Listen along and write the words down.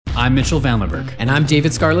I'm Mitchell Vanlerberg. And I'm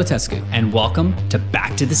David Scarlatescu. And welcome to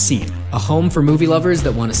Back to the Scene, a home for movie lovers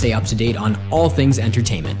that want to stay up to date on all things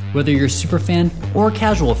entertainment. Whether you're a super fan or a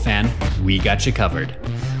casual fan, we got you covered.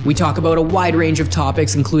 We talk about a wide range of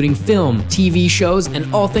topics, including film, TV shows,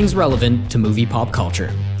 and all things relevant to movie pop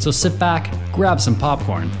culture. So sit back, grab some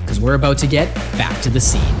popcorn, because we're about to get back to the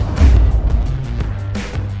scene.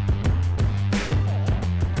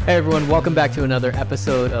 Hey everyone, welcome back to another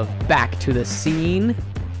episode of Back to the Scene.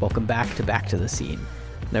 Welcome back to the Scene.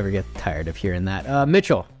 Never get tired of hearing that.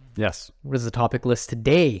 Mitchell. Yes. What is the topic list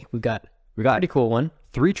today? We got a pretty cool one.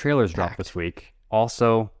 3 trailers dropped this week.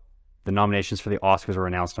 Also, the nominations for the Oscars were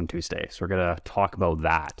announced on Tuesday, so we're going to talk about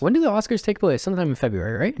that. When do the Oscars take place? Sometime in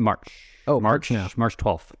February, right? March. Oh, March now. March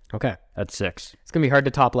 12th. Okay. At 6. It's going to be hard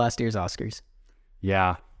to top last year's Oscars.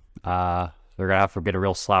 Yeah. They're going to have to get a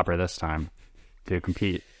real slapper this time to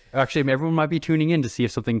compete. Actually, everyone might be tuning in to see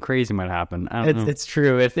if something crazy might happen. I don't know. It's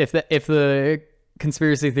true. If the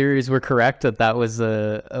conspiracy theories were correct, that was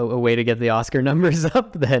a way to get the Oscar numbers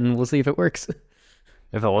up, then we'll see if it works.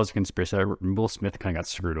 If it was a conspiracy, Will Smith kind of got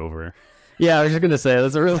screwed over. Yeah, I was just gonna say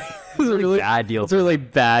that's a really bad deal. It's a really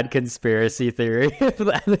bad conspiracy theory if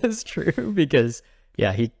that is true, because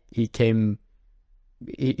yeah, he came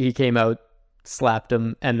out, slapped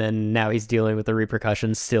him, and then now he's dealing with the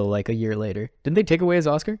repercussions still like a year later. Didn't they take away his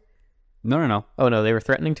Oscar? No. Oh no, they were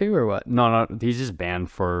threatening to, or what? No, he's just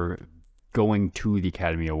banned for going to the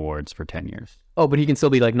Academy Awards for 10 years. Oh, but he can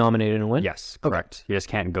still be like nominated and win? Yes, correct. Okay. He just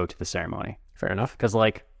can't go to the ceremony. Fair enough. Because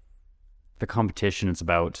like the competition is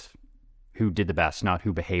about who did the best, not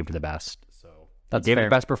who behaved the best. So that's gave fair.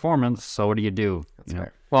 the best performance, so what do you do? That's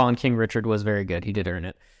fair. Well, and King Richard was very good. He did earn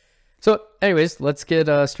it. So anyways, let's get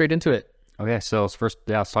straight into it. Okay, so first,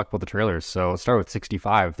 let's talk about the trailers. So let's start with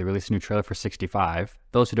 65. They released a new trailer for 65.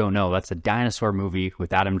 Those who don't know, that's a dinosaur movie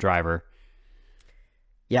with Adam Driver.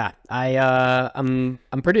 Yeah, I'm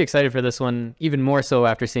pretty excited for this one, even more so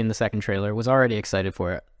after seeing the second trailer. Was already excited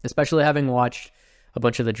for it, especially having watched a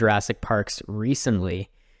bunch of the Jurassic Parks recently.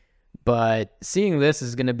 But seeing this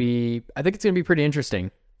is going to be, I think it's going to be pretty interesting,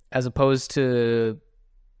 as opposed to,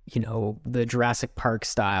 you know, the Jurassic Park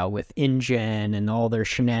style with InGen and all their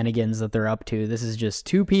shenanigans that they're up to. This is just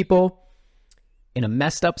 2 people in a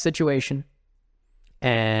messed up situation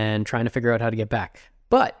and trying to figure out how to get back.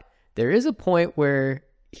 But there is a point where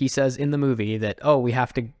he says in the movie that, oh, we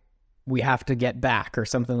have to get back or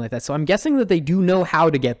something like that. So I'm guessing that they do know how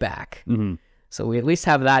to get back. Mm-hmm. So we at least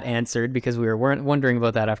have that answered, because we were wondering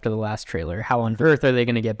about that after the last trailer. How on earth are they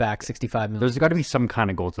going to get back 65 million? There's got to be some kind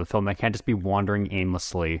of goal to the film. They can't just be wandering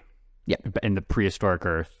aimlessly in the prehistoric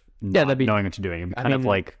Earth, not knowing what to do. It'd be kind of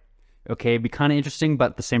like, okay, it'd be kind of interesting,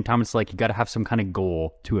 but at the same time, it's like you got to have some kind of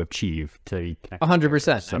goal to achieve to connect.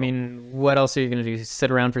 100%. So. I mean, what else are you going to do?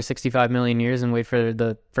 Sit around for 65 million years and wait for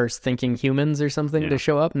the first thinking humans or something to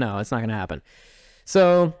show up? No, it's not going to happen.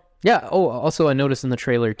 So, yeah. Oh, also, I noticed in the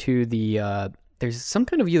trailer, too, there's some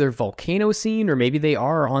kind of either volcano scene, or maybe they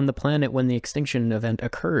are on the planet when the extinction event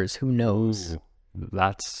occurs. Who knows? Ooh,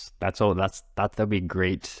 that'd be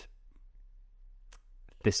great.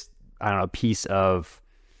 This, I don't know, piece of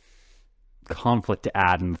conflict to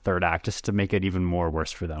add in the third act, just to make it even more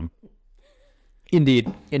worse for them.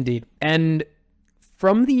 Indeed. And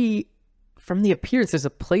from the appearance, there's a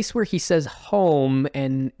place where he says home,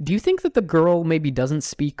 and do you think that the girl maybe doesn't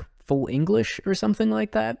speak full English or something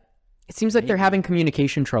like that? It seems like they're having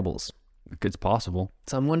communication troubles. It's possible.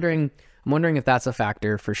 So I'm wondering if that's a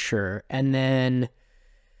factor for sure. And then,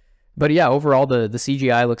 but yeah, overall the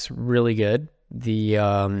CGI looks really good.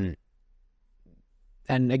 And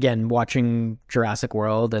again, watching Jurassic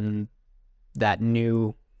World and that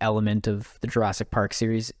new element of the Jurassic Park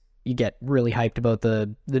series, you get really hyped about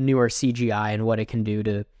the newer CGI and what it can do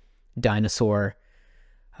to dinosaur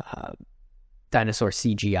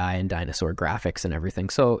CGI and dinosaur graphics and everything.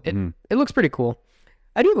 So it looks pretty cool.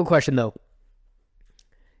 I do have a question though.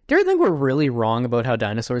 Do you ever think we're really wrong about how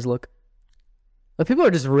dinosaurs look? Like, people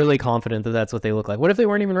are just really confident that that's what they look like. What if they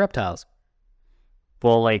weren't even reptiles?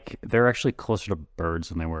 Well, like, they're actually closer to birds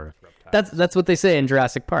than they were reptiles. That's what they say in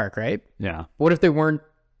Jurassic Park, right? Yeah. What if they weren't?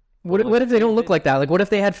 What if they don't look like that? Like, what if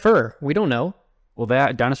they had fur? We don't know. Well, a lot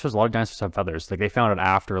of dinosaurs have feathers. Like, they found out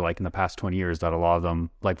after, like, in the past 20 years that a lot of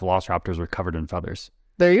them, like velociraptors, were covered in feathers.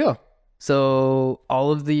 There you go. So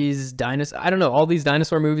all of these all these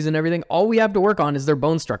dinosaur movies and everything, all we have to work on is their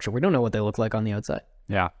bone structure. We don't know what they look like on the outside.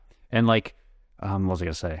 Yeah. And like, what was I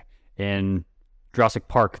going to say? In Jurassic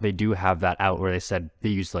Park, they do have that out where they said they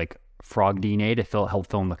use like frog DNA to help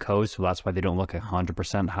film the codes. So that's why they don't look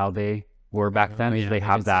 100% how they were back then. They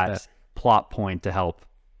have that plot point to help,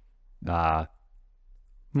 I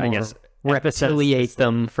guess, reptiliate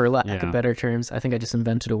them, for lack of better terms. I think I just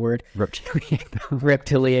invented a word.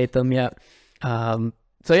 Reptiliate them, yeah.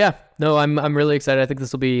 So yeah, no, I'm really excited. I think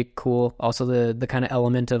this will be cool. Also, the kind of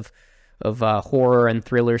element of horror and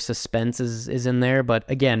thriller suspense is in there, but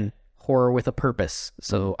again, horror with a purpose.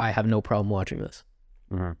 So I have no problem watching this.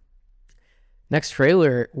 Mm-hmm. Next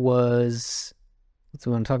trailer was. So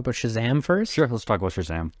we want to talk about Shazam first? Sure, let's talk about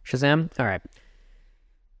Shazam. Shazam? All right.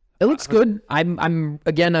 It looks good. I'm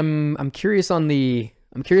curious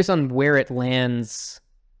on where it lands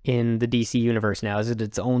in the DC universe now. Is it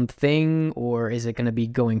its own thing, or is it going to be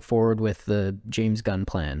going forward with the James Gunn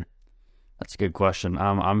plan? That's a good question.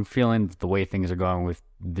 I'm feeling the way things are going with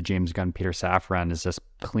the James Gunn, Peter Safran is just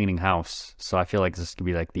cleaning house. So I feel like this could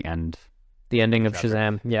be like the end. The ending of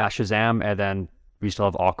Shazam. Yeah, Shazam, and then we still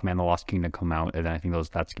have Aquaman, The Lost Kingdom come out, and then I think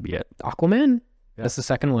that's gonna be it. Aquaman? Yeah. That's the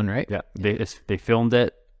second one, right? Yeah. They filmed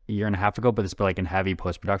it a year and a half ago, but it's been like in heavy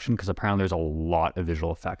post-production because apparently there's a lot of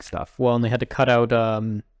visual effects stuff. Well, and they had to cut out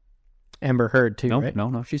Amber Heard too, right?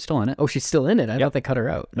 No, she's still in it. Oh, she's still in it? I thought they cut her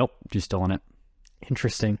out. Nope, she's still in it.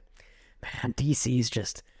 Interesting. Man, DC's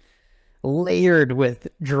just layered with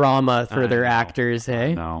drama for their actors,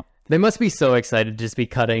 hey? No. They must be so excited to just be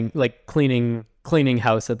cleaning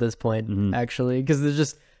house at this point, actually, because there's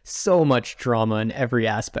just so much drama in every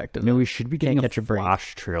aspect of it. We should be getting a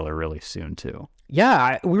Flash trailer really soon too.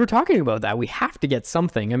 Yeah, we were talking about that. We have to get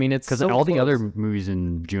something. I mean, it's because all the other movies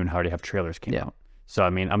in June already have trailers came out. So I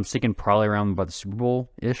mean, I'm thinking probably around about the Super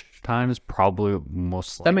Bowl-ish time is probably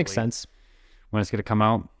most likely. That makes sense. When it's going to come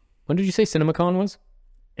out. When did you say CinemaCon was?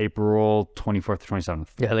 April 24th to 27th.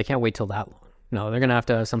 Yeah, they can't wait till that long. No, they're going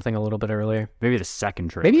to have something a little bit earlier. Maybe the second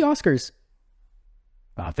trailer. Maybe Oscars.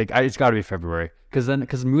 I think it's got to be February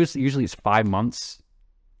because movies usually it's 5 months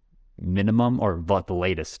minimum, or but the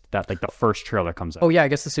latest that like the first trailer comes out. Oh yeah, I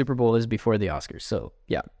guess the Super Bowl is before the Oscars. So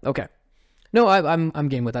yeah, okay. No, I'm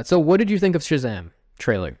game with that. So what did you think of Shazam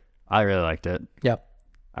trailer? I really liked it. Yep.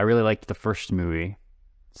 I really liked the first movie.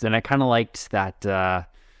 So then I kind of liked that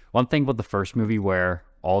one thing about the first movie where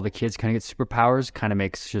all the kids kind of get superpowers kind of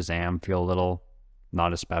makes Shazam feel a little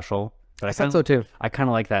not as special. But I thought so too. I kind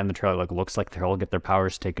of like that in the trailer. Like, looks like they'll all get their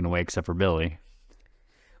powers taken away except for Billy,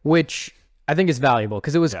 which I think is valuable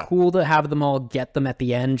because it was cool to have them all get them at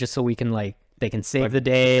the end, just so we can they can save the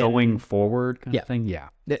day going forward. Kind of thing. Yeah,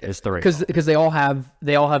 it's the right because they all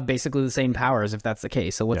have basically the same powers if that's the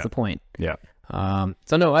case. So what's the point? Yeah.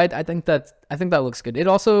 So no, I think that looks good. It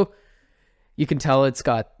also, you can tell it's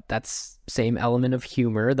got that same element of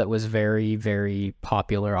humor that was very, very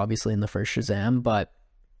popular, obviously in the first Shazam, but.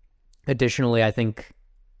 Additionally, I think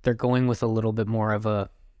they're going with a little bit more of a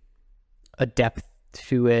depth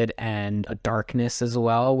to it and a darkness as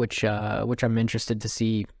well, which I'm interested to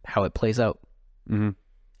see how it plays out. Mm-hmm.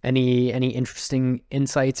 Any interesting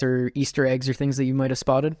insights or Easter eggs or things that you might have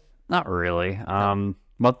spotted? Not really. One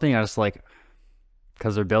thing I just like,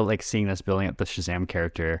 because they're seeing us building up the Shazam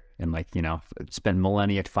character and spend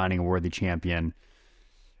millennia finding a worthy champion,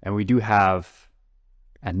 and we do have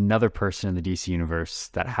another person in the DC universe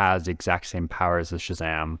that has the exact same powers as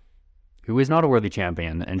Shazam, who is not a worthy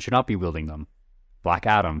champion and should not be wielding them. Black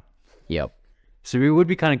Adam. Yep. So it would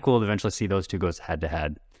be kind of cool to eventually see those two go head to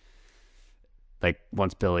head. Like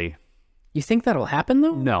once Billy. You think that'll happen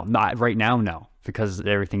though? No, not right now. No, because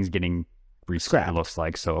everything's getting reset. It looks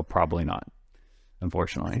like so. Probably not.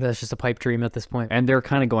 Unfortunately, I think that's just a pipe dream at this point. And they're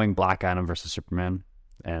kind of going Black Adam versus Superman.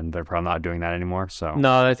 And they're probably not doing that anymore. So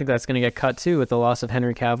no, I think that's going to get cut too with the loss of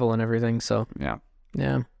Henry Cavill and everything. So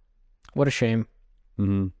yeah, what a shame.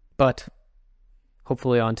 Mm-hmm. But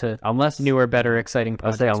hopefully on to newer, better, exciting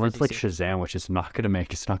projects. Unless like Shazam, which is not going to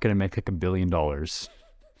make like $1 billion.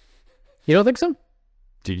 You don't think so?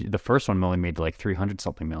 Dude, the first one only made like 300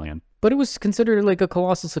 something million. But it was considered like a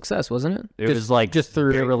colossal success, wasn't it? It was like just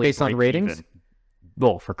based on ratings. Even.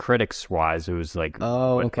 Well, for critics wise, it was like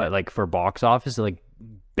okay. But like for box office, like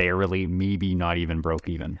barely, maybe not even broke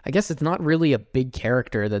even. I guess it's not really a big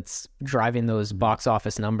character that's driving those box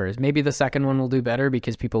office numbers. Maybe the second one will do better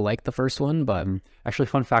because people like the first one, but actually,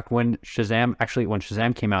 fun fact, when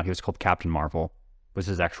Shazam came out, he was called Captain Marvel, was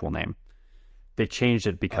his actual name. They changed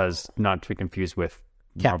it because not to be confused with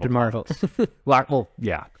Captain Marvel. Well,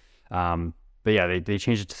 yeah. But yeah, they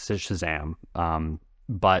changed it to Shazam.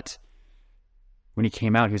 But when he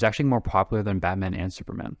came out, he was actually more popular than Batman and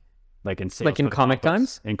Superman. Like in comic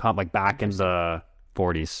times? Like back in the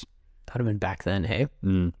 40s. That would have been back then, hey?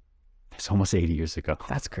 It's almost 80 years ago.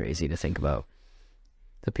 That's crazy to think about.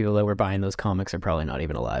 The people that were buying those comics are probably not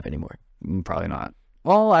even alive anymore. Probably not.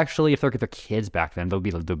 Well, actually, if they're kids back then, they'll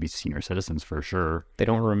be senior citizens for sure. They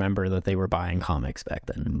don't remember that they were buying comics back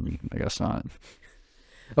then. I guess not.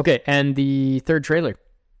 Okay, and the third trailer.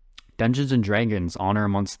 Dungeons and Dragons: Honor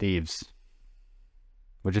Amongst Thieves.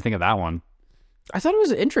 What'd you think of that one? I thought it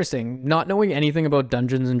was interesting, not knowing anything about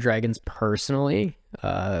Dungeons and Dragons personally,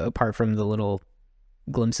 apart from the little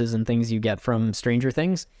glimpses and things you get from Stranger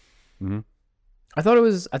Things. Mm-hmm. I thought it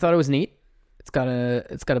was neat. It's got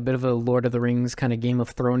a bit of a Lord of the Rings kind of Game of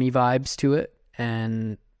Thrones vibes to it,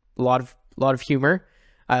 and a lot of humor.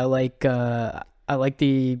 I like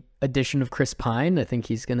the addition of Chris Pine. I think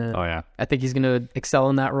he's gonna. Oh yeah. I think he's gonna excel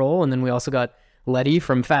in that role. And then we also got Letty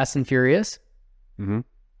from Fast and Furious. Mm-hmm.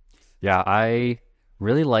 Yeah, I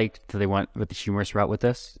really liked that they went with the humorous route with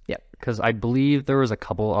this. Yeah, because I believe there was a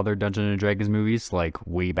couple other Dungeons and Dragons movies like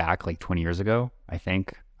way back, like 20 years ago. I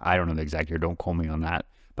think I don't know the exact year. Don't quote me on that.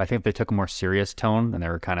 But I think they took a more serious tone and they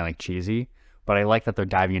were kind of like cheesy. But I like that they're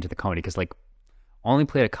diving into the comedy because like only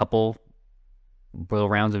played a couple little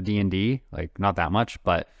rounds of D&D, like not that much,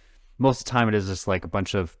 but most of the time it is just like a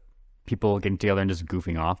bunch of people getting together and just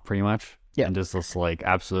goofing off pretty much. Yeah. And just like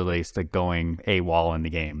absolutely like going AWOL in the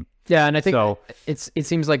game. Yeah, and I think it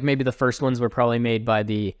seems like maybe the first ones were probably made by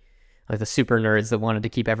the super nerds that wanted to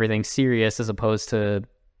keep everything serious as opposed to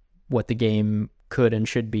what the game could and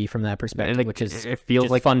should be from that perspective, like, which is it feels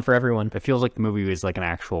just like fun for everyone. It feels like the movie is like an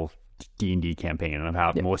actual D&D campaign and of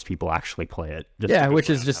how most people actually play it. Yeah, which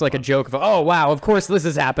is just like a joke of, oh wow, of course this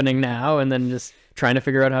is happening now, and then just trying to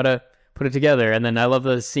figure out how to put it together. And then I love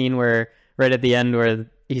the scene where right at the end where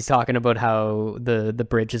he's talking about how the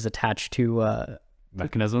bridge is attached to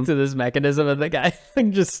mechanism to this mechanism, and the guy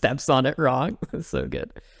just steps on it wrong. It's so good.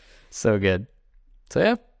 So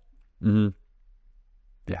yeah. Mm-hmm.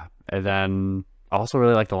 Yeah. And then I also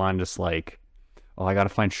really like the line just like, oh, I gotta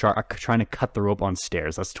find shark trying to cut the rope on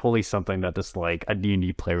stairs. That's totally something that just like a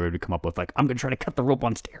D&D player would come up with. Like, I'm gonna try to cut the rope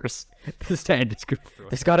on stairs. There's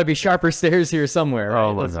got to be sharper stairs here somewhere. Right?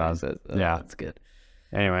 Oh my god. Yeah, that's good.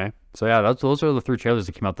 Anyway, so yeah, those are the 3 trailers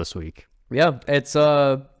that came out this week. Yeah, it's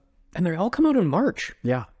and they all come out in March.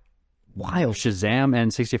 Yeah. Wild. Shazam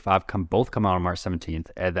and 65 both come out on March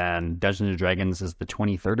 17th, and then Dungeons and Dragons is the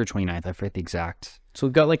 23rd or 29th. I forget the exact. So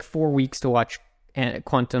we've got like 4 weeks to watch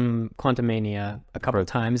Quantumania a couple of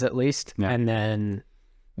times at least, and then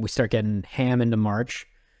we start getting ham into March.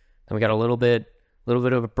 Then we got a little bit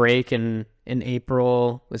of a break in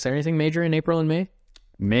April. Was there anything major in April and May?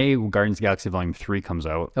 May, Guardians of the Galaxy Volume 3 comes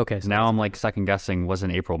out. Okay. So now I'm like second guessing, was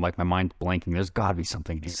in April. Like my mind's blanking. There's got to be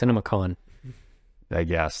something. CinemaCon. I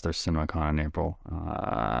guess there's CinemaCon in April.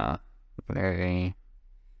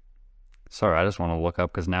 Sorry, I just want to look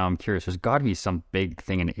up because now I'm curious. There's got to be some big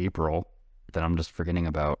thing in April that I'm just forgetting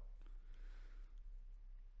about.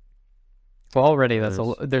 Well, already there's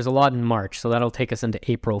a lot in March, so that'll take us into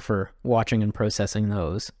April for watching and processing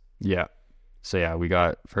those. Yeah. So yeah, we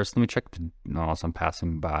got first. Let me check. As I'm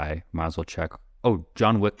passing by, might as well check. Oh,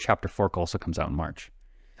 John Wick Chapter 4 also comes out in March.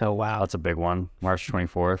 Oh wow, that's a big one. March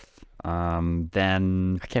 24th.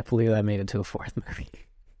 Then I can't believe I made it to a 4th movie.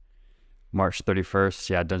 March 31st,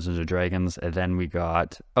 yeah, Dungeons and Dragons. And then we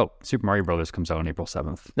got Super Mario Brothers comes out on April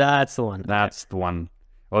 7th. That's the one. That's the one.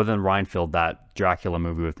 Other than Reinfeld, that Dracula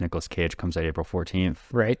movie with Nicolas Cage comes out April 14th.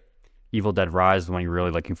 Right. Evil Dead Rise, the one you're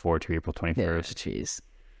really looking forward to, April 21st. Jeez.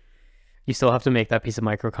 You still have to make that piece of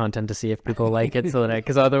micro content to see if people like it, so that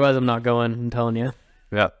because otherwise I'm not going. I'm telling you.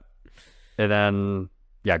 Yep. And then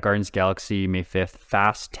Guardians of the Galaxy May 5th,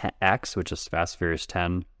 Fast X, which is Fast Furious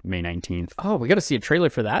 10, May 19th. Oh, we got to see a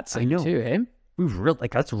trailer for that thing too, eh? We've really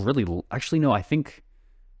that's really actually no. I think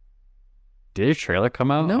did a trailer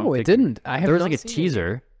come out? No, it didn't. There was like a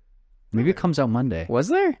teaser. Maybe it comes out Monday. Was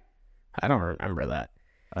there? I don't remember that.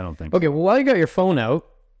 I don't think. Okay, well, while you got your phone out,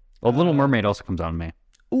 Little Mermaid also comes out in May.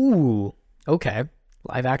 Ooh, okay.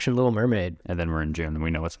 Live action Little Mermaid. And then we're in June, and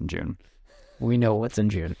we know what's in June. We know what's in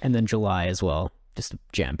June. And then July as well. Just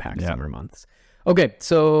jam-packed summer months. Okay,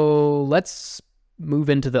 so let's move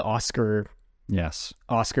into the Oscar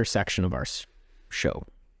section of our show.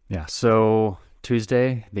 Yeah, so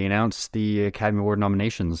Tuesday, they announced the Academy Award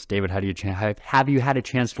nominations. David, have you had a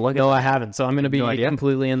chance to look at it? No, I haven't. So I'm going to be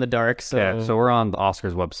completely in the dark. So we're on the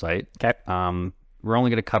Oscars website. Okay. We're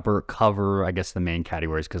only going to cover, I guess, the main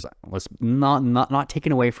categories because let's not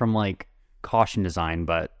taking away from like caution design,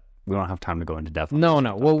 but we don't have time to go into depth. No.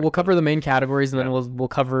 We'll cover the main categories, and then we'll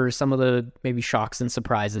cover some of the maybe shocks and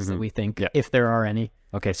surprises that we think, if there are any.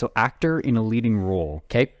 Okay, so actor in a leading role.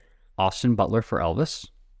 Okay. Austin Butler for Elvis.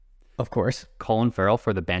 Of course. Colin Farrell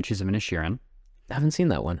for The Banshees of Inisherin. I haven't seen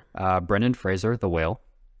that one. Brendan Fraser, The Whale.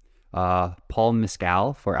 Paul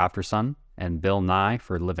Mescal for Aftersun, and Bill Nye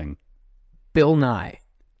for Living. Bill Nye,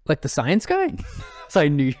 like the science guy? So I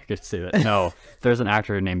knew you could say that. No, there's an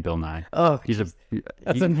actor named Bill Nye. Oh,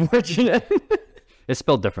 that's unfortunate. It's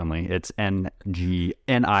spelled differently. It's Nighy.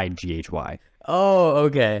 Oh,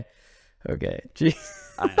 okay. Okay.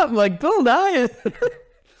 Jeez. I'm like, Bill Nye.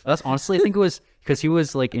 That's honestly, I think it was because he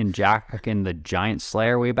was like in Jack in the Giant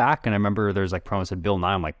Slayer way back, and I remember there's like promo said Bill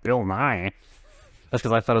Nye. I'm like, Bill Nye. That's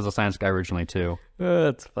because I thought it was a science guy originally too.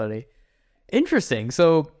 That's funny. Interesting.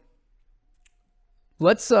 So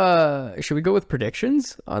let's should we go with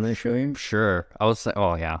predictions on this show? Sure. I was say,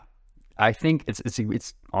 oh yeah. I think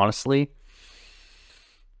it's honestly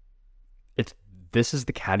this is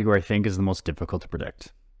the category I think is the most difficult to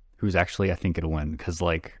predict. Who's actually I think it'll win, because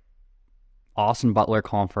like Austin Butler,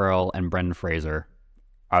 Colin Farrell, and Brendan Fraser,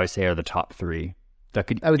 I would say are the top three. That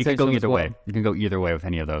could you could go either way. You can go either way with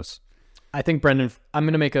any of those. I think I'm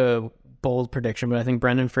going to make a bold prediction, but I think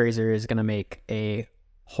Brendan Fraser is going to make a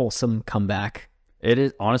wholesome comeback. It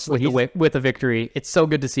is honestly with a victory. It's so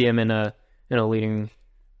good to see him in a leading.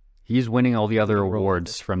 He's winning all the other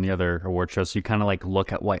awards from the other award shows. So you kind of like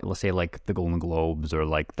look at what, let's say, like the Golden Globes or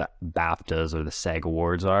like the BAFTAs or the SAG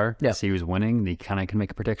Awards are. Yeah. See who's winning. You kind of can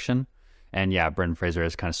make a prediction. And yeah, Brendan Fraser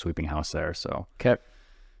is kind of sweeping house there. So okay,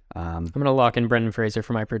 I'm gonna lock in Brendan Fraser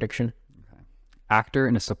for my prediction. Okay. Actor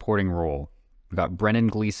in a supporting role. We've got Brendan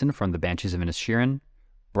Gleeson from The Banshees of Inisherin,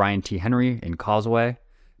 Brian T. Henry in Causeway,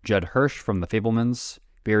 Judd Hirsch from The Fabelmans,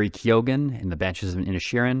 Barry Keoghan in The Banshees of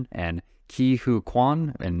Inisherin, and Ki Hu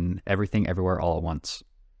Kwan in Everything Everywhere All at Once.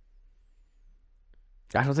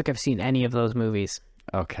 I don't think I've seen any of those movies.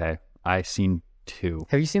 Okay, I've seen 2.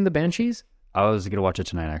 Have you seen The Banshees? I was gonna watch it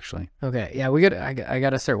tonight, actually. Okay, yeah, I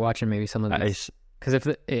gotta start watching maybe some of these,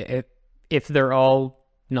 because if they're all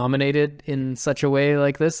nominated in such a way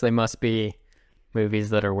like this, they must be movies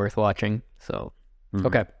that are worth watching. So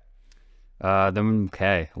okay. Then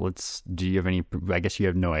okay, do you have any? I guess you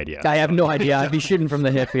have no idea. I have no idea. I'd be shooting from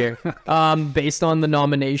the hip here. Based on the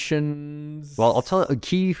nominations. Well, I'll tell you,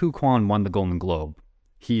 Ki Hu Kwan won the Golden Globe.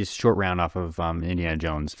 He's short round off of Indiana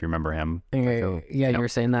Jones, if you remember him. Yeah, you were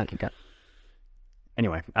saying that. Okay.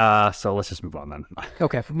 Anyway, so let's just move on then.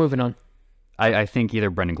 Okay, moving on. I think either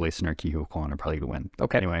Brendan Gleeson or Ki Hu Kwan are probably going to win.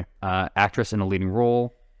 Okay. Anyway, actress in a leading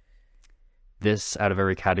role. This, out of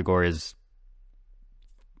every category, is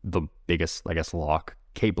the biggest, I guess, lock.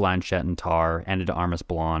 Cate Blanchett in Tar, Ana de Armas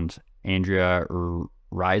Blonde, Andrea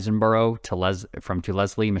Riseborough from To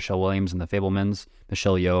Leslie, Michelle Williams in The Fabelmans,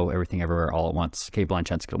 Michelle Yeoh, Everything Everywhere All at Once. Cate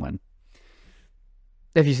Blanchett's going to win.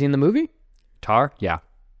 Have you seen the movie? Tar? Yeah.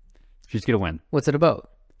 She's going to win. What's it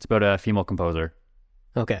about? It's about a female composer.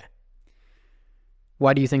 Okay.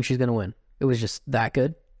 Why do you think she's going to win? It was just that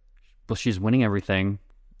good? Well, she's winning everything.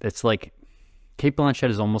 It's like Cate Blanchett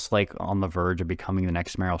is almost like on the verge of becoming the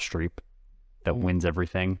next Meryl Streep that wins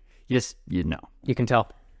everything. You know. You can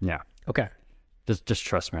tell. Yeah. Okay. Just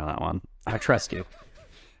trust me on that one. I trust you.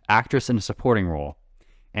 Actress in a supporting role.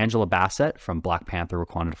 Angela Bassett from Black Panther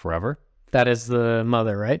Wakanda Forever. That is the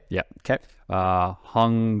mother, right? Yeah. Okay.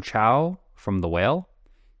 Hong Chow from The Whale.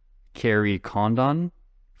 Carrie Condon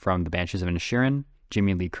from The Banshees of Inisherin.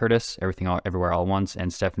 Jamie Lee Curtis, Everything Everywhere All at Once.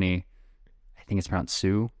 And Stephanie, I think it's pronounced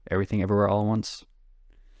Sue, Everything Everywhere All at Once.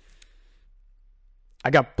 I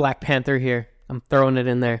got Black Panther here. I'm throwing it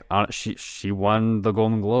in there. She won the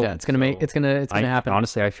Golden Globe. Yeah, it's gonna happen.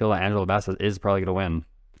 Honestly, I feel that Angela Bassett is probably gonna win.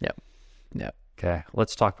 Yep. Okay,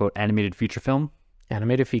 let's talk about animated feature film.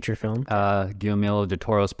 Animated feature film. Guillermo del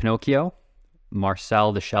Toro's Pinocchio,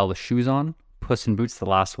 Marcel the Shell with Shoes On, Puss in Boots: The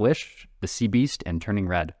Last Wish, The Sea Beast, and Turning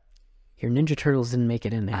Red. Your Ninja Turtles didn't make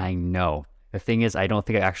it in there. I know. The thing is, I don't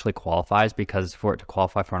think it actually qualifies, because for it to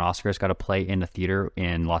qualify for an Oscar, it's got to play in a theater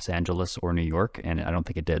in Los Angeles or New York, and I don't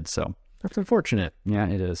think it did. So that's unfortunate. Yeah,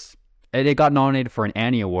 it is. It got nominated for an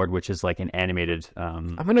Annie Award, which is like an animated.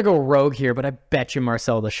 I'm gonna go rogue here, but I bet you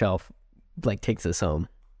Marcel the Shell takes this home.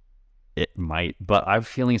 It might, but I have a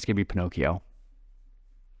feeling it's gonna be Pinocchio.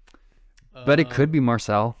 But it could be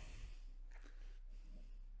Marcel.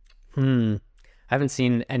 I haven't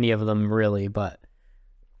seen any of them really, but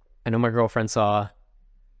I know my girlfriend saw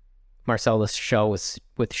Marcel the Shell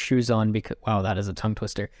with Shoes On, because wow, that is a tongue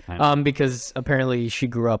twister. Because apparently she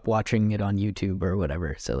grew up watching it on YouTube or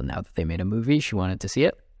whatever. So now that they made a movie, she wanted to see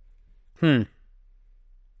it.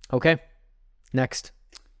 Okay. Next.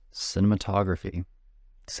 Cinematography.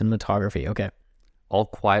 Okay. All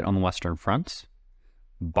Quiet on the Western Front.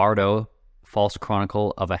 Bardo, False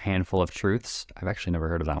Chronicle of a Handful of Truths. I've actually never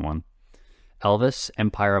heard of that one. Elvis,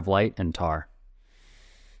 Empire of Light, and Tar.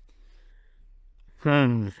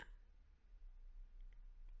 What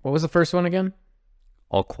was the first one again?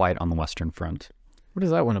 All Quiet on the Western Front. What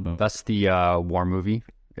is that one about? That's the war movie.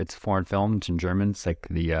 It's a foreign film. It's in German. It's like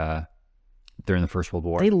during the First World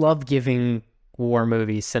War. They love giving war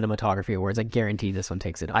movie cinematography awards. I guarantee this one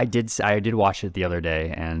takes it. I did watch it the other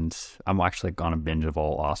day, and I'm actually on a binge of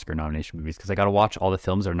all Oscar nomination movies because I got to watch all the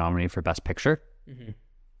films that are nominated for Best Picture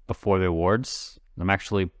before the awards. I'm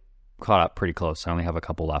actually caught up pretty close. I only have a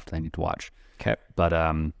couple left I need to watch. Okay. But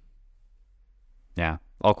yeah,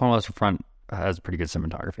 All Quiet on the Western Front has pretty good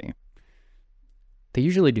cinematography. They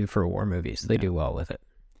usually do for war movies. They do well with it.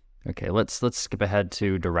 Okay, let's skip ahead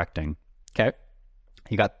to directing. Okay.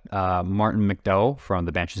 You got Martin McDowell from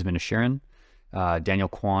The Banshees of Inisherin, Daniel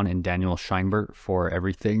Kwan and Daniel Scheinert for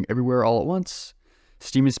Everything Everywhere All at Once,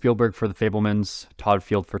 Steven Spielberg for The Fabelmans, Todd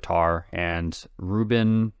Field for Tar, and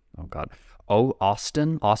Ruben Östlund,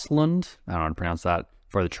 I don't know how to pronounce that,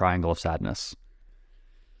 for The Triangle of Sadness.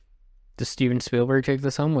 Does Steven Spielberg take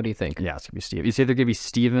this home? What do you think? Yeah, it's going to be Steve. It's either going to be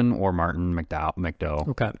Steven or Martin McDowell.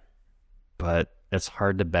 Okay. But it's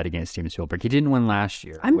hard to bet against Steven Spielberg. He didn't win last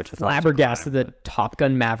year. I'm flabbergasted that Top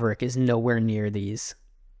Gun Maverick is nowhere near these.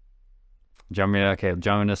 Do you want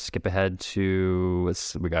me to skip ahead to...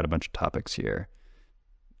 we got a bunch of topics here.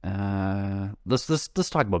 Let's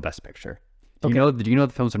talk about Best Picture. Do you know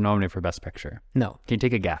the films are nominated for Best Picture? No. Can you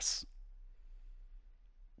take a guess?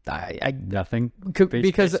 Nothing?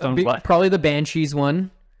 Because probably the Banshees one.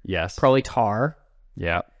 Yes. Probably Tar.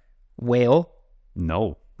 Yeah. Whale.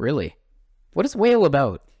 No. Really? What is Whale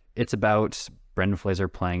about? It's about Brendan Fraser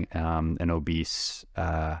playing an obese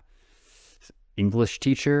English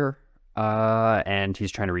teacher, and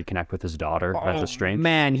he's trying to reconnect with his daughter that's estranged.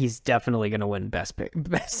 Man, he's definitely going to win best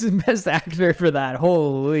actor for that.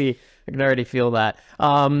 Holy, I can already feel that.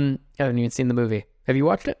 I haven't even seen the movie. Have you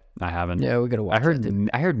watched it? I haven't. Yeah, we got to watch it.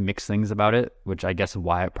 I heard mixed things about it, which I guess is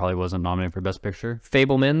why it probably wasn't nominated for Best Picture.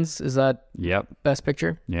 Fabelmans, is that Best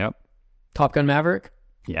Picture? Yep. Top Gun Maverick?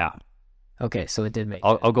 Yeah. Okay, so it did make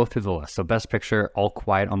I'll go through the list. So Best Picture, All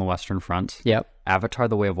Quiet on the Western Front. Yep. Avatar,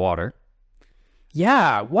 The Way of Water.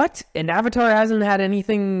 Yeah, what? And Avatar hasn't had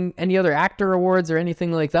any other actor awards or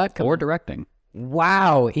anything like that? Or directing.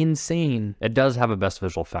 Wow, insane. It does have a Best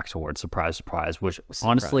Visual Effects award, surprise, surprise, which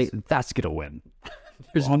honestly, that's going to win.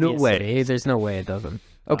 There's no way. There's no way it doesn't.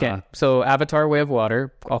 Okay, so Avatar, Way of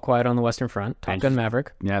Water, All Quiet on the Western Front, Top Gun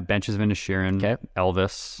Maverick. Yeah, Banshees of Inisherin,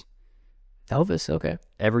 Elvis, okay.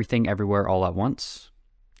 Everything, Everywhere, All at Once.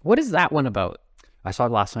 What is that one about? I saw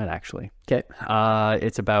it last night, actually. Okay.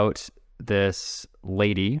 It's about this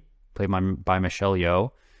lady, played by Michelle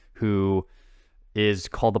Yeoh, who is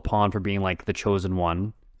called upon for being like the chosen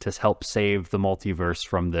one to help save the multiverse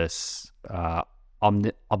from this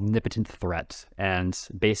omnipotent threat. And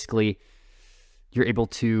basically, you're able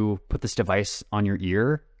to put this device on your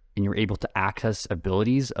ear, and you're able to access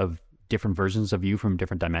abilities of different versions of you from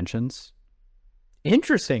different dimensions.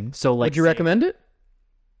 Interesting. So, like, would you recommend it?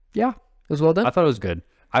 Yeah, it was well done. I thought it was good.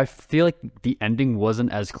 I feel like the ending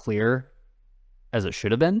wasn't as clear as it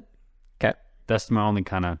should have been. Okay, that's my only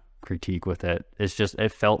kind of critique with it. It's just,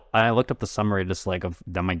 it felt, I looked up the summary just like, of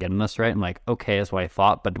am I getting this right? I'm like, okay, that's what I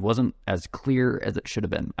thought, but it wasn't as clear as it should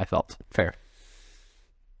have been, I felt. Fair.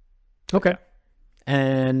 Okay.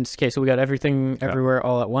 And okay, so we got Everything Everywhere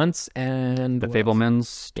All at Once, and The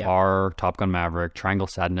Fabelmans, Tar, Top Gun Maverick, Triangle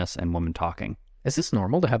Sadness, and Woman Talking. Is this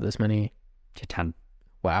normal to have this many? 10.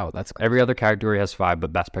 Wow, that's crazy. Every other category has 5,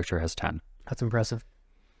 but Best Picture has 10. That's impressive.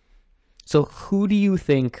 So who do you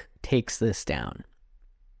think takes this down?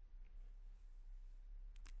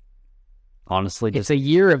 Honestly, it's a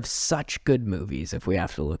year of such good movies if we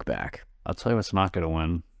have to look back. I'll tell you what's not going to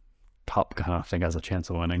win. Top Gun, I think, has a chance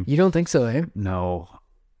of winning. You don't think so, eh? No.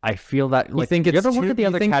 I feel that... You think it's... You ever look at the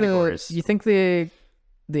other categories? You think the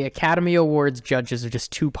Academy Awards judges are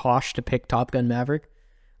just too posh to pick Top Gun Maverick?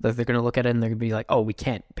 That they're going to look at it and they're going to be like, oh, we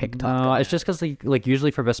can't pick Top Gun. It's just because, like,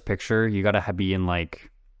 usually for Best Picture, you got to be in,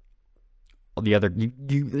 like... The other...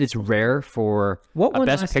 it's rare for a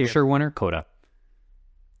Best Picture winner, Coda.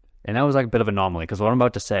 And that was like a bit of an anomaly, because what I'm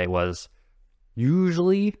about to say was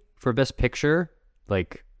usually for Best Picture,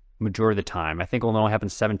 like majority of the time, I think it only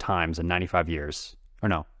happened 7 times in 95 years. Or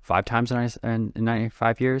no, 5 times in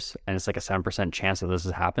 95 years. And it's like a 7% chance that this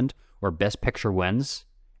has happened, where Best Picture wins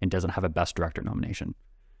and doesn't have a Best Director nomination.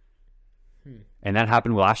 And that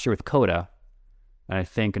happened last year with Coda, and I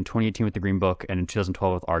think in 2018 with The Green Book, and in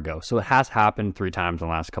 2012 with Argo. So it has happened 3 times in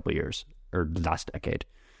the last couple of years, or the last decade.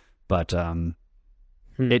 But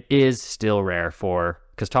it is still rare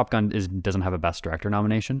because Top Gun doesn't have a Best Director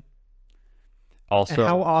nomination. Also, and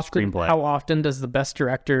how Screenplay. How often does the Best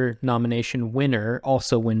Director nomination winner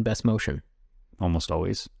also win Best Motion? Almost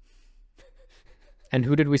always. And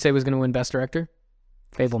who did we say was going to win Best Director?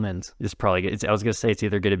 Fabelmans. It's probably. I was going to say it's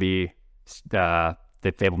either going to be the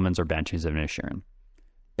Fabelmans or Banshees of Inisherin.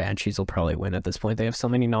 Banshees will probably win at this point. They have so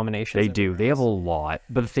many nominations. They do. They have a lot.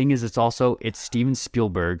 But the thing is, it's Steven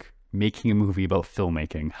Spielberg making a movie about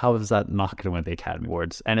filmmaking. How is that not going to win the Academy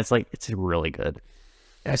Awards? And it's really good.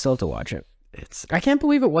 I still have to watch it. I can't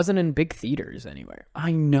believe it wasn't in big theaters anywhere.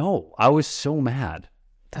 I know. I was so mad.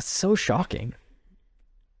 That's so shocking.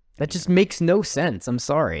 That just makes no sense. I'm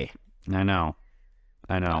sorry. I know.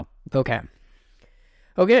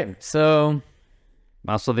 Okay, so...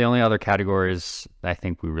 Also, the only other categories I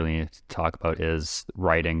think we really need to talk about is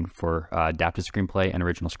writing for adapted screenplay and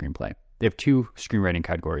original screenplay. They have 2 screenwriting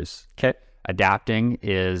categories. Okay. Adapting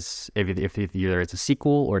is if either it's a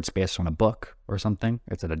sequel or it's based on a book or something.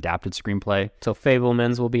 It's an adapted screenplay. So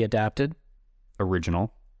Fabelmans will be adapted?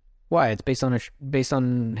 Original. Why? It's based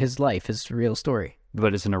on his life, his real story.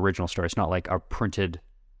 But it's an original story. It's not like a printed...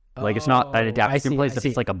 Like, it's not an adapted screenplay. If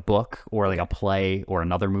it's like a book or like a play or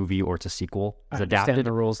another movie or it's a sequel. It's adapted. I understand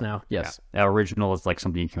the rules now. Yes. Yeah. Original is like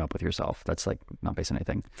something you came up with yourself. That's like not based on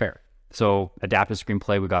anything. Fair. So adapted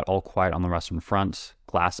screenplay, we got All Quiet on the Western Front,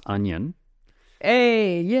 Glass Onion.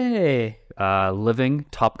 Hey, yay. Living,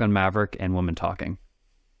 Top Gun Maverick, and Women Talking.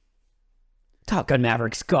 Top Gun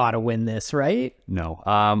Maverick's gotta win this, right? No.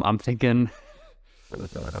 I'm thinking...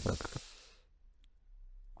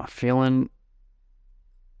 I'm feeling...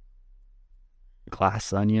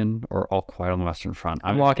 Glass Onion or All Quiet on the Western Front.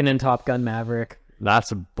 I'm walking in Top Gun Maverick.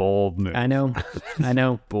 That's a bold move. I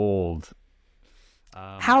know. Bold.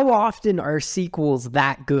 How often are sequels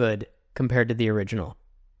that good compared to the original?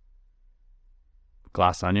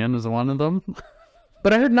 Glass Onion is one of them.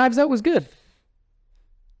 But I heard Knives Out was good.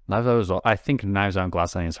 I think Knives Out and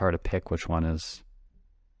Glass Onion is hard to pick which one is.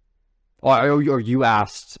 Or you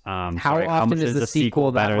asked how often is the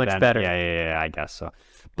sequel that much better? Yeah, I guess so.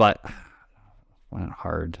 But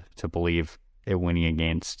hard to believe it winning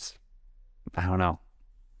against, I don't know.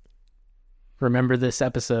 Remember this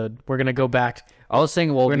episode. We're gonna go back. I was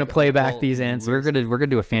saying, we're gonna play back these answers. We're gonna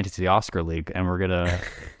do a fantasy Oscar league, and we're gonna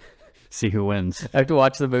see who wins. I have to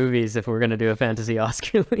watch the movies if we're gonna do a fantasy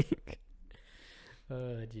Oscar league.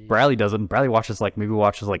 Oh, Bradley doesn't. Bradley watches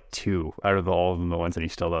like 2 out of all of them the ones, and he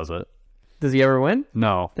still does it. Does he ever win?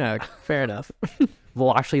 No. No. Fair enough.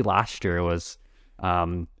 Well, actually, last year it was.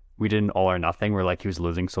 We did an All or Nothing where like he was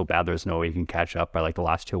losing so bad there's no way he can catch up by like the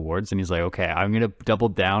last 2 awards, and he's like, okay, I'm gonna double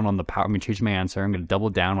down on the power. I'm gonna change my answer. I'm gonna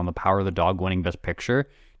double down on the Power of the Dog winning Best Picture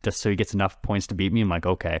just so he gets enough points to beat me. I'm like,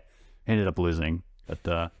 okay. Ended up losing,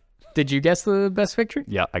 but did you guess the Best Picture?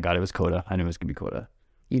 Yeah, I got it. It was Coda. I knew it was gonna be Coda.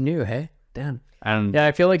 You knew, hey? Damn. And yeah,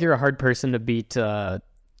 I feel like you're a hard person to beat at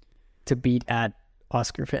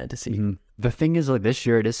Oscar fantasy. Mm-hmm. The thing is, like this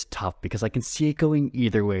year it is tough because I can see it going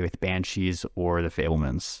either way with Banshees or The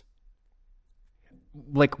Fabelmans.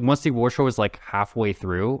 Like once the award show is like halfway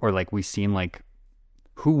through, or like we've seen like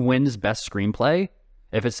who wins best screenplay,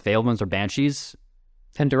 if it's Fabelmans or Banshees,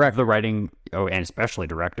 and direct the writing, and especially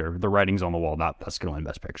director, the writing's on the wall. That's gonna win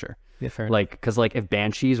best picture. Yeah, fair. Like because like if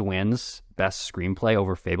Banshees wins best screenplay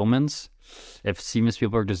over Fabelmans, if Steven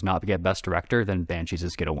Spielberg does not get best director, then Banshees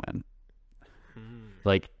is gonna win.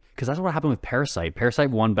 Like because that's what happened with Parasite. Parasite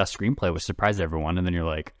won best screenplay, which surprised everyone, and then you're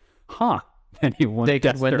like, huh. And he won. They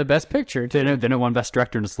could win the best picture. Then it won best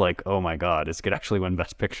director, and it's like, oh my god, it could actually win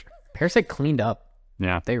best picture. Parasite cleaned up.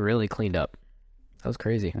 Yeah, they really cleaned up. That was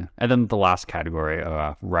crazy. Yeah. And then the last category,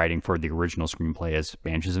 writing for the original screenplay, is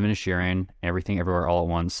Banshees of Inisherin, Everything Everywhere All at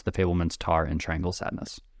Once, The Fabelmans, Tar, and Triangle of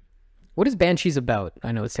Sadness. What is Banshees about?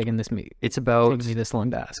 I know it's taken this me. It's about taken me this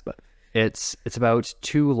long to ask, but it's about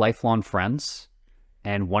 2 lifelong friends,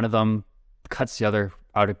 and one of them cuts the other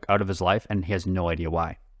out of his life, and he has no idea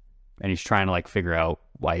why. And he's trying to like figure out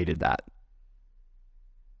why he did that.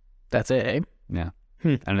 That's it, eh? Yeah.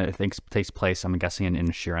 And it takes place, I'm guessing, in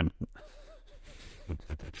Inisherin.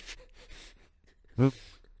 It'd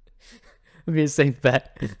be a safe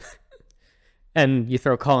bet. And you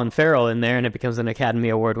throw Colin Farrell in there, and it becomes an Academy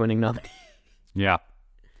Award-winning nominee. Yeah.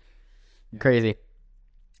 Crazy.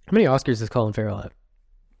 How many Oscars does Colin Farrell have?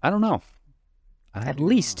 I don't know. At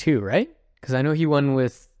least 2, right? Because I know he won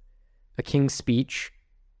with A King's Speech.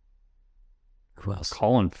 Who else?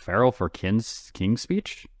 Colin Farrell for King's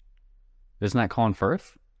Speech? Isn't that Colin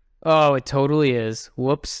Firth? Oh, it totally is.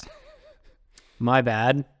 Whoops. My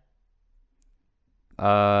bad.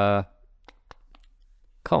 Colin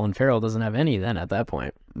Farrell doesn't have any then at that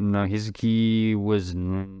point. No, he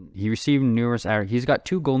received numerous. He's got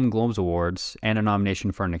 2 Golden Globes awards and a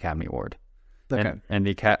nomination for an Academy Award. Okay. And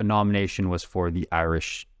the nomination was for the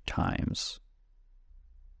Irish Times.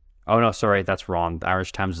 Oh no, sorry, that's wrong. The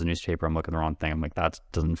Irish Times is a newspaper. I'm looking at the wrong thing. I'm like, that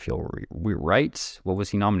doesn't feel right. What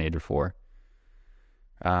was he nominated for?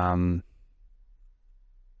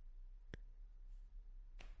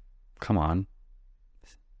 come on.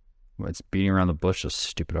 It's beating around the bush, this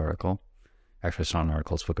stupid article. Actually, it's not an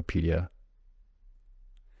article, it's Wikipedia.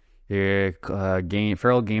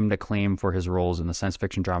 Farrell gained acclaim for his roles in the science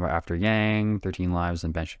fiction drama After Yang, 13 Lives,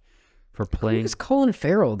 and Bench for playing. Who is Colin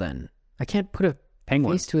Farrell then? I can't put a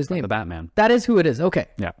Penguin face to his name. The Batman. That is who it is. Okay.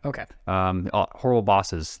 Yeah. Okay. Horrible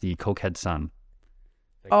Bosses, the cokehead son.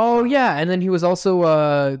 Oh yeah, and then he was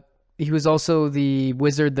also the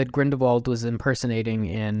wizard that Grindelwald was impersonating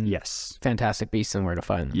in Yes. Fantastic Beasts and Where to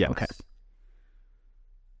Find Them. Yes. Okay.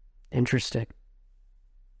 Interesting.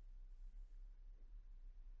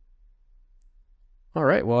 All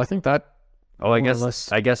right. Well, I think that. Oh, I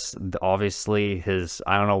guess obviously his,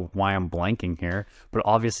 I don't know why I'm blanking here, but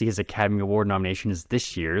obviously his Academy Award nomination is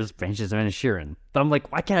this year's Banshees of Inisherin. But I'm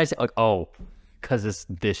like, why can't I say, like, oh, because it's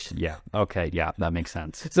this, yeah. Okay, yeah, that makes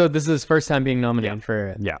sense. So this is his first time being nominated for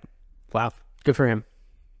it. Yeah. Wow. Good for him.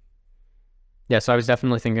 Yeah, so I was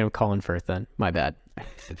definitely thinking of Colin Firth then. My bad.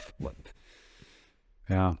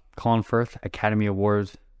 Yeah. Colin Firth, Academy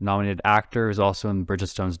Award nominated actor, is also in Bridget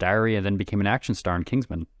Stone's Diary and then became an action star in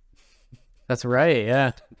Kingsman. That's right,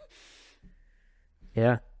 yeah.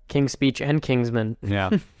 Yeah. King's Speech and Kingsman. Yeah.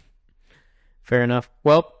 Fair enough.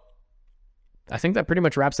 Well, I think that pretty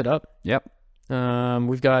much wraps it up. Yep.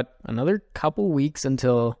 We've got another couple weeks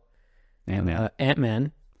until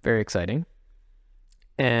Ant-Man. Very exciting.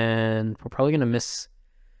 And we're probably going to miss...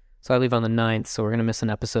 So I leave on the 9th, so we're going to miss an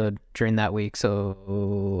episode during that week. So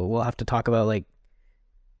we'll have to talk about like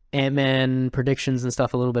Ant-Man predictions and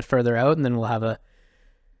stuff a little bit further out, and then we'll have a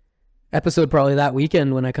episode probably that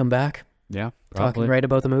weekend when I come back. Yeah, probably. Talking right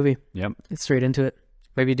about the movie. Yep. Get straight into it.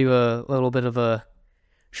 Maybe do a little bit of a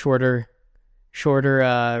shorter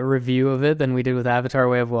review of it than we did with Avatar: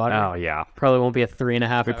 Way of Water. Oh yeah. Probably won't be a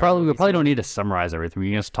 3.5. We probably don't need to summarize everything.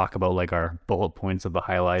 We can just talk about like our bullet points of the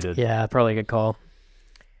highlighted. Yeah, probably a good call.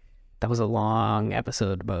 That was a long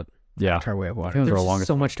episode about Avatar: Way of Water. There's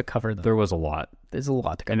so much to cover though. There was a lot. There's a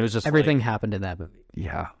lot to cover. And it was just everything happened in that movie.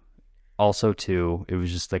 Yeah. Also, too, it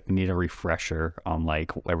was just like we need a refresher on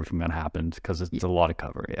like everything that happened because it's a lot to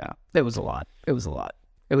cover. Yeah, it was a lot. It was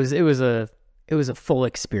a full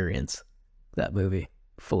experience. That movie,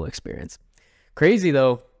 full experience. Crazy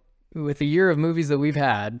though, with the year of movies that we've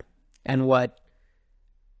had, and what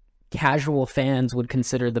casual fans would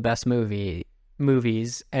consider the best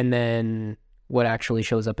movies, and then what actually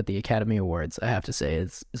shows up at the Academy Awards. I have to say,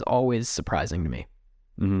 is always surprising to me.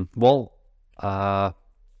 Mm-hmm. Well,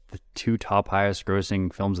 the two top highest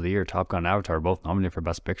grossing films of the year, Top Gun and Avatar, are both nominated for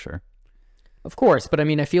Best Picture. Of course, but I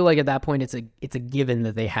mean, I feel like at that point it's a given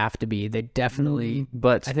that they have to be. They definitely.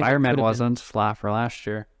 But Spider-Man wasn't flat for last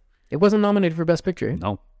year. It wasn't nominated for Best Picture.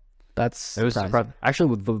 No, it was surprising.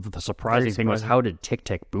 Actually, the surprising thing was, how did Tick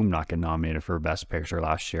Tick Boom not get nominated for Best Picture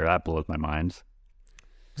last year? That blows my mind.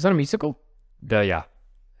 Was that a musical? Yeah.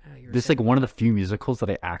 This is like one of the few musicals that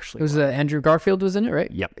I actually. It was Andrew Garfield was in it,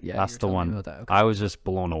 right? Yep, yeah, that's the one. Okay. I was just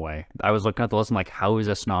blown away. I was looking at the list and like, how is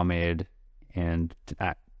this nominated? And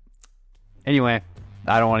anyway,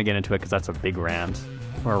 I don't want to get into it because that's a big rant.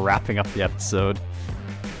 We're wrapping up the episode.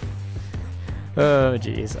 Oh,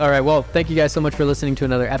 geez. All right. Well, thank you guys so much for listening to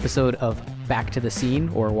another episode of Back to the Scene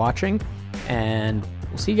or watching, and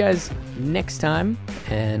we'll see you guys next time.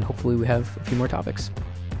 And hopefully, we have a few more topics.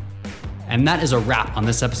 And that is a wrap on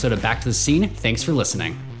this episode of Back to the Scene. Thanks for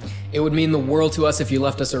listening. It would mean the world to us if you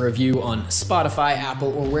left us a review on Spotify,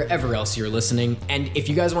 Apple, or wherever else you're listening. And if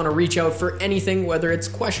you guys want to reach out for anything, whether it's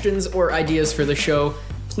questions or ideas for the show,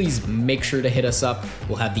 please make sure to hit us up.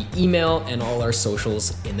 We'll have the email and all our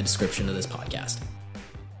socials in the description of this podcast.